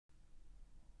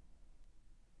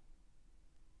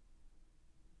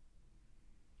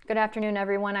Good afternoon,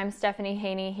 everyone. I'm Stephanie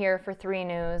Haney here for 3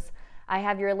 News. I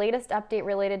have your latest update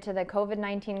related to the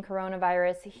COVID-19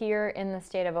 coronavirus here in the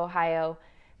state of Ohio.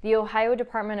 The Ohio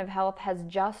Department of Health has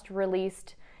just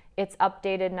released its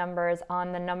updated numbers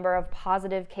on the number of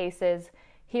positive cases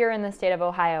here in the state of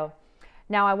Ohio.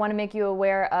 Now, I want to make you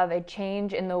aware of a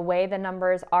change in the way the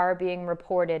numbers are being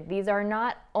reported. These are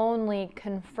not only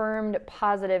confirmed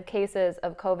positive cases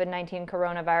of COVID-19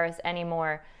 coronavirus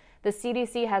anymore. The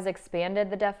CDC has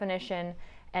expanded the definition,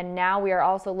 and now we are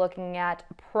also looking at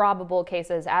probable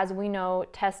cases. As we know,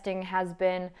 testing has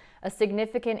been a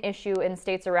significant issue in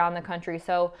states around the country.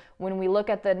 So when we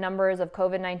look at the numbers of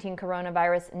COVID-19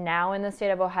 coronavirus now in the state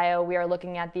of Ohio, we are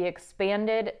looking at the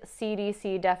expanded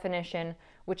CDC definition,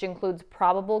 which includes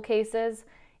probable cases,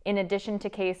 in addition to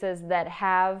cases that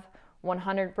have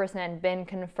 100% been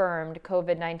confirmed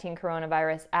COVID-19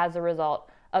 coronavirus as a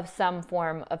result of some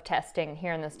form of testing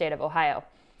here in the state of Ohio.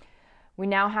 We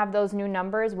now have those new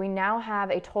numbers. We now have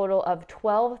a total of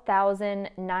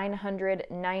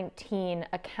 12,919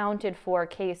 accounted for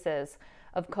cases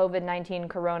of COVID-19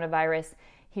 coronavirus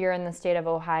here in the state of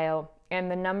Ohio. And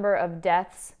the number of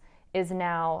deaths is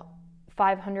now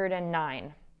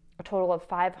 509, a total of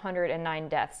 509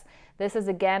 deaths. This is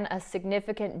again a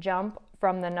significant jump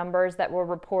from the numbers that were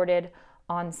reported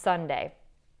on Sunday.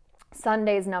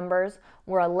 Sunday's numbers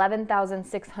were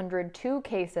 11,602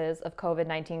 cases of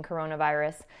COVID-19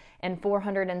 coronavirus and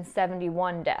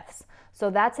 471 deaths. So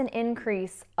that's an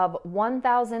increase of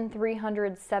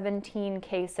 1,317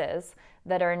 cases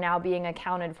that are now being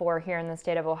accounted for here in the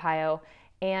state of Ohio,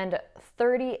 and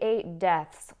 38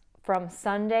 deaths from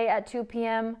Sunday at 2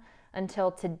 p.m.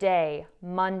 until today,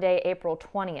 Monday, April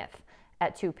 20th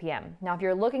at 2 p.m. Now, if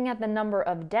you're looking at the number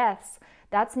of deaths,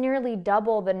 that's nearly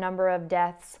double the number of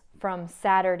deaths from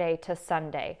Saturday to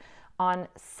Sunday. On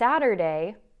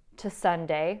Saturday to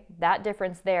Sunday, that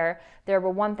difference there were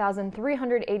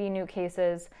 1,380 new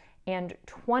cases and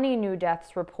 20 new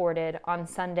deaths reported on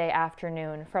Sunday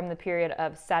afternoon from the period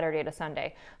of Saturday to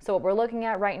Sunday. So what we're looking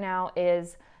at right now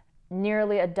is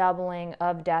nearly a doubling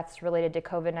of deaths related to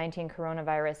COVID-19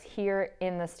 coronavirus here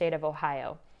in the state of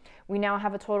Ohio. We now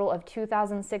have a total of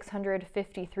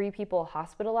 2,653 people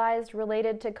hospitalized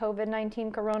related to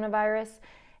COVID-19 coronavirus,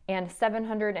 and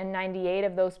 798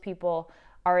 of those people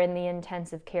are in the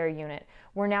intensive care unit.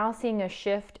 We're now seeing a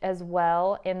shift as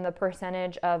well in the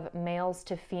percentage of males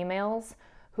to females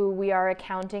who we are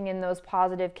accounting in those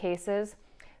positive cases.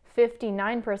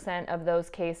 59% of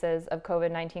those cases of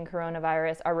COVID-19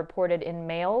 coronavirus are reported in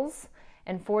males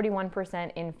and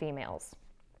 41% in females.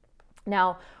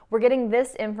 Now, we're getting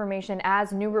this information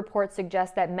as new reports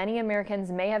suggest that many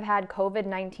Americans may have had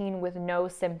COVID-19 with no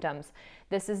symptoms.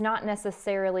 This is not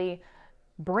necessarily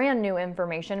brand new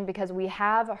information because we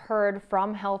have heard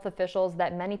from health officials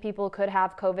that many people could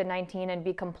have COVID-19 and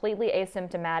be completely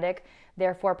asymptomatic,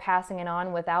 therefore passing it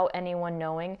on without anyone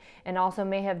knowing, and also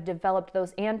may have developed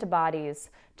those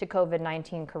antibodies to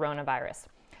COVID-19 coronavirus.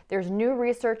 There's new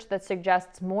research that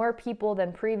suggests more people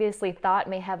than previously thought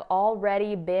may have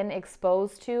already been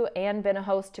exposed to and been a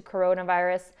host to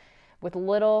coronavirus with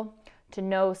little to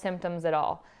no symptoms at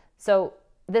all. So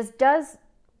this does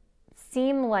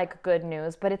seem like good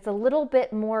news, but it's a little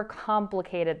bit more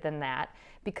complicated than that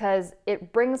because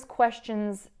it brings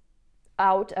questions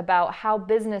out about how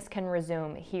business can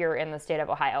resume here in the state of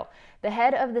Ohio. The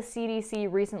head of the CDC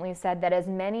recently said that as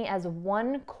many as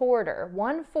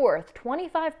 1/4,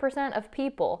 25% of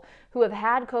people who have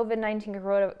had COVID-19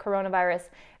 coronavirus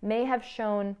may have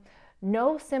shown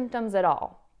no symptoms at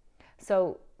all.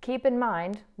 So keep in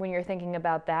mind when you're thinking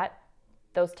about that,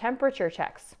 those temperature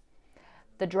checks,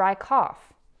 the dry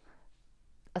cough,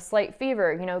 a slight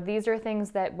fever, these are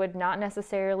things that would not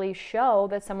necessarily show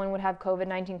that someone would have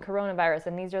COVID-19 coronavirus.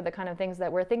 And these are the kind of things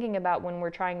that we're thinking about when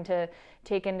we're trying to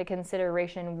take into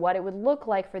consideration what it would look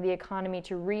like for the economy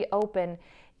to reopen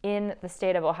in the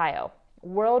state of Ohio.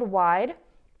 Worldwide,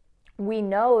 we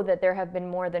know that there have been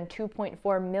more than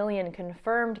 2.4 million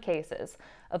confirmed cases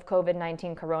of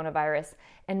COVID-19 coronavirus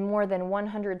and more than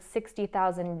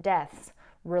 160,000 deaths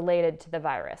related to the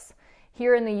virus.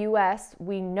 Here in the U.S.,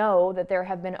 we know that there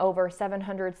have been over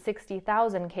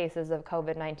 760,000 cases of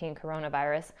COVID-19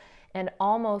 coronavirus and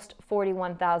almost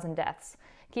 41,000 deaths.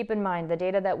 Keep in mind, the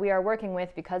data that we are working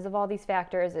with because of all these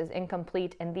factors is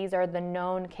incomplete, and these are the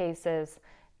known cases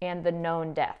and the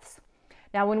known deaths.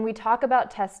 Now, when we talk about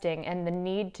testing and the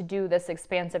need to do this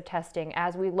expansive testing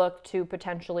as we look to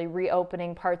potentially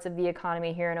reopening parts of the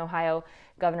economy here in Ohio,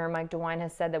 Governor Mike DeWine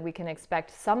has said that we can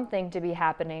expect something to be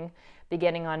happening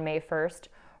beginning on May 1st.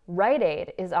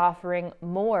 RITE is offering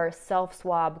more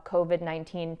self-swab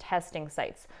COVID-19 testing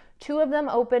sites. 2 of them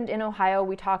opened in Ohio.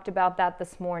 We talked about that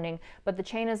this morning, but the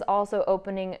chain is also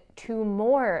opening 2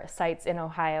 more sites in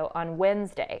Ohio on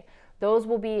Wednesday. Those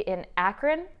will be in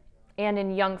Akron and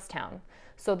in Youngstown.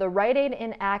 So the Rite Aid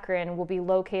in Akron will be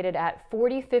located at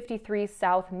 4053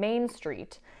 South Main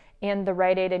Street, and the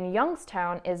Rite Aid in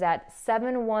Youngstown is at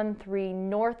 713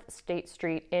 North State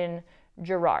Street in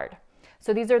Girard.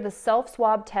 So these are the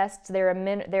self-swab tests. They're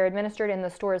administered in the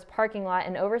store's parking lot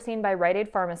and overseen by Rite Aid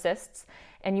pharmacists,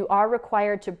 and you are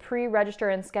required to pre-register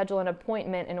and schedule an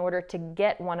appointment in order to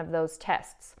get one of those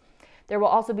tests. There will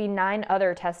also be 9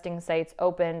 other testing sites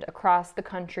opened across the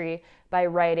country by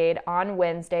Rite Aid on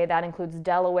Wednesday. That includes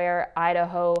Delaware,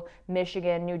 Idaho,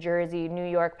 Michigan, New Jersey, New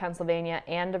York, Pennsylvania,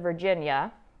 and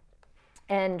Virginia.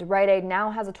 And Rite Aid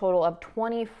now has a total of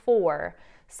 24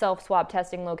 self-swab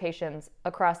testing locations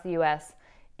across the U.S.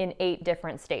 in 8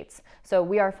 different states. So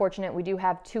we are fortunate. We do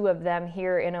have 2 of them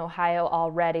here in Ohio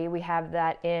already. We have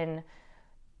that in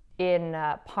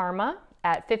Parma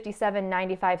at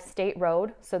 5795 State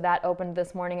Road. So that opened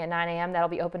this morning at 9 a.m. That'll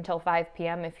be open till 5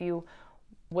 p.m. If you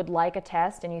would like a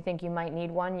test and you think you might need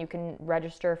one, you can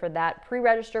register for that,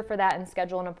 pre-register for that, and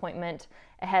schedule an appointment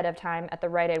ahead of time at the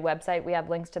Rite Aid website. We have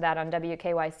links to that on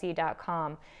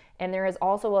WKYC.com. And there is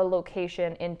also a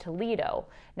location in Toledo.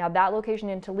 Now that location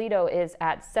in Toledo is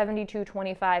at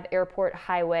 7225 Airport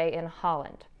Highway in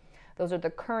Holland. Those are the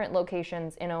current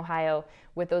locations in Ohio,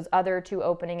 with those other 2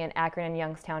 opening in Akron and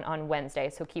Youngstown on Wednesday,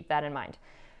 so keep that in mind.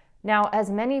 Now, as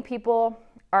many people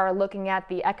are looking at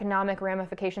the economic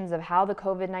ramifications of how the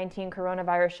COVID-19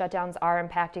 coronavirus shutdowns are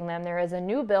impacting them, there is a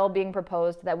new bill being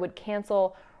proposed that would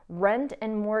cancel rent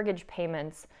and mortgage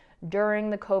payments during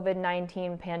the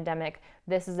COVID-19 pandemic.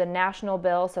 This is a national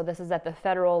bill, so this is at the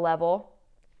federal level.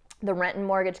 The Rent and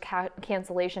Mortgage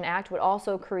Cancellation Act would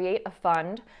also create a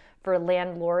fund for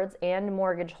landlords and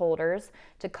mortgage holders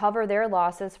to cover their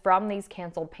losses from these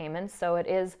canceled payments. So it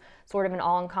is sort of an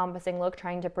all-encompassing look,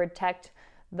 trying to protect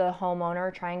the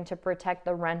homeowner, trying to protect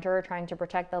the renter, trying to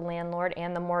protect the landlord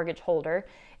and the mortgage holder.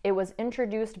 It was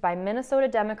introduced by Minnesota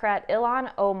Democrat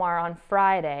Ilhan Omar on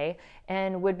Friday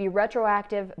and would be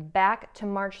retroactive back to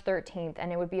March 13th,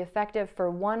 and it would be effective for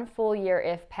 1 full year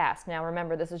if passed. Now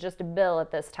remember, this is just a bill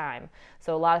at this time,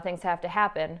 so a lot of things have to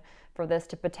happen for this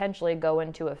to potentially go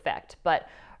into effect. But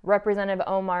Representative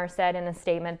Omar said in a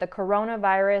statement, "The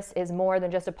coronavirus is more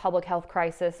than just a public health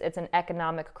crisis, it's an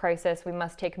economic crisis. We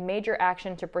must take major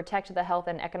action to protect the health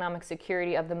and economic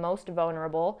security of the most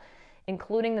vulnerable,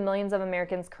 including the millions of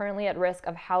Americans currently at risk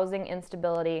of housing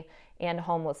instability and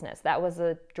homelessness." That was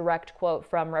a direct quote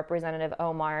from Representative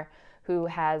Omar, who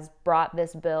has brought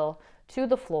this bill to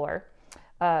the floor.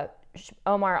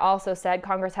 Omar also said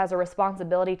Congress has a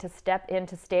responsibility to step in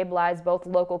to stabilize both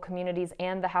local communities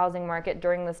and the housing market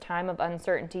during this time of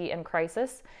uncertainty and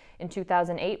crisis. In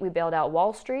 2008, we bailed out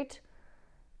Wall Street.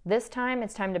 This time,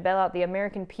 it's time to bail out the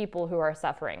American people who are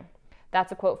suffering.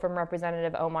 That's a quote from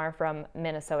Representative Omar from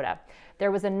Minnesota.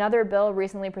 There was another bill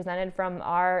recently presented from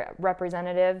our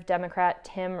representative, Democrat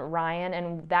Tim Ryan,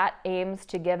 and that aims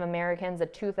to give Americans a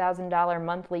 $2,000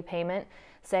 monthly payment,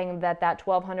 saying that that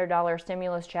 $1,200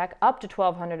 stimulus check, up to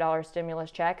 $1,200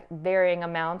 stimulus check, varying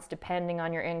amounts depending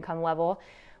on your income level,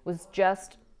 was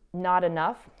just not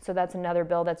enough. So that's another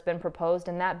bill that's been proposed,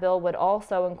 and that bill would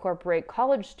also incorporate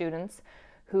college students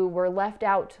who were left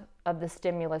out of the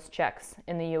stimulus checks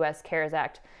in the U.S. CARES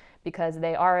Act because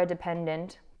they are a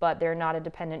dependent, but they're not a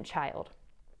dependent child.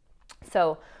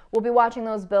 So we'll be watching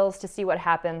those bills to see what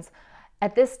happens.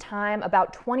 At this time,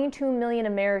 about 22 million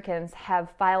Americans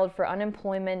have filed for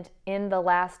unemployment in the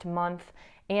last month,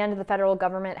 and the federal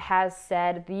government has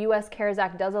said the U.S. CARES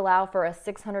Act does allow for a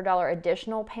 $600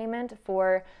 additional payment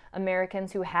for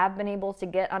Americans who have been able to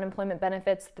get unemployment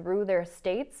benefits through their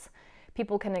states.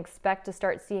 People can expect to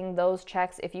start seeing those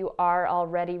checks if you are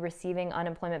already receiving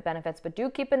unemployment benefits. But do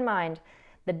keep in mind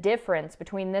the difference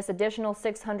between this additional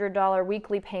 $600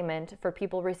 weekly payment for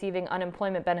people receiving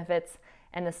unemployment benefits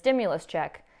and the stimulus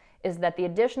check is that the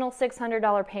additional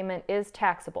 $600 payment is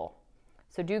taxable.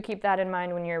 So do keep that in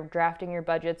mind when you're drafting your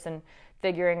budgets and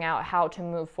figuring out how to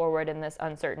move forward in this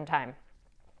uncertain time.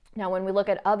 Now, when we look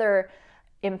at other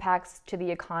impacts to the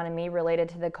economy related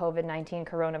to the COVID-19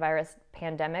 coronavirus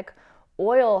pandemic,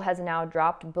 oil has now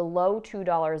dropped below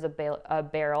 $2 a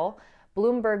barrel.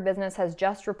 Bloomberg Business has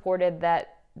just reported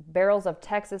that barrels of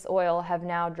Texas oil have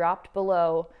now dropped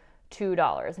below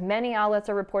 $2. Many outlets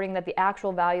are reporting that the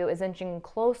actual value is inching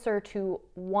closer to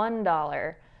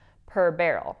 $1 per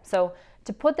barrel. So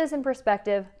to put this in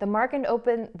perspective, the market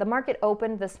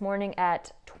opened this morning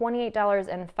at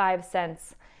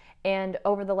 $28.05, and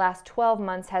over the last 12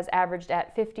 months has averaged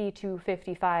at $50 to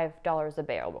 $55 a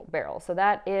barrel. So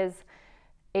that is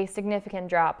a significant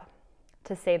drop,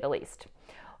 to say the least.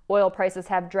 Oil prices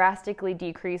have drastically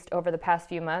decreased over the past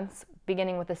few months,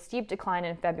 beginning with a steep decline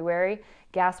in February.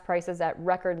 Gas prices at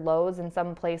record lows, in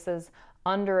some places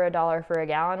under $1 for a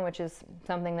gallon, which is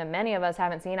something that many of us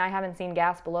haven't seen. I haven't seen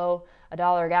gas below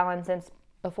 $1 a gallon since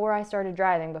before I started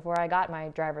driving, before I got my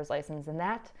driver's license, and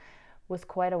that was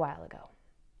quite a while ago.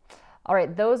 All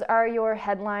right, those are your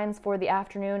headlines for the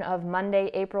afternoon of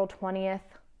Monday, April 20th,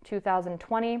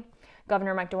 2020.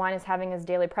 Governor Mike DeWine is having his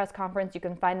daily press conference. You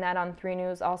can find that on 3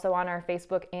 News, also on our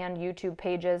Facebook and YouTube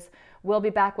pages. We'll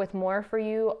be back with more for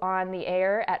you on the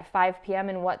air at 5 p.m.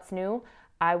 in What's New.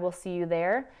 I will see you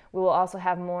there. We will also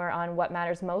have more on What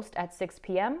Matters Most at 6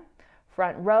 p.m.,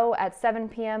 Front Row at 7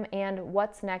 p.m., and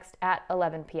What's Next at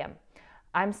 11 p.m.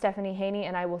 I'm Stephanie Haney,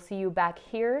 and I will see you back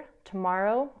here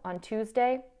tomorrow on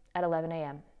Tuesday at 11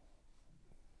 a.m.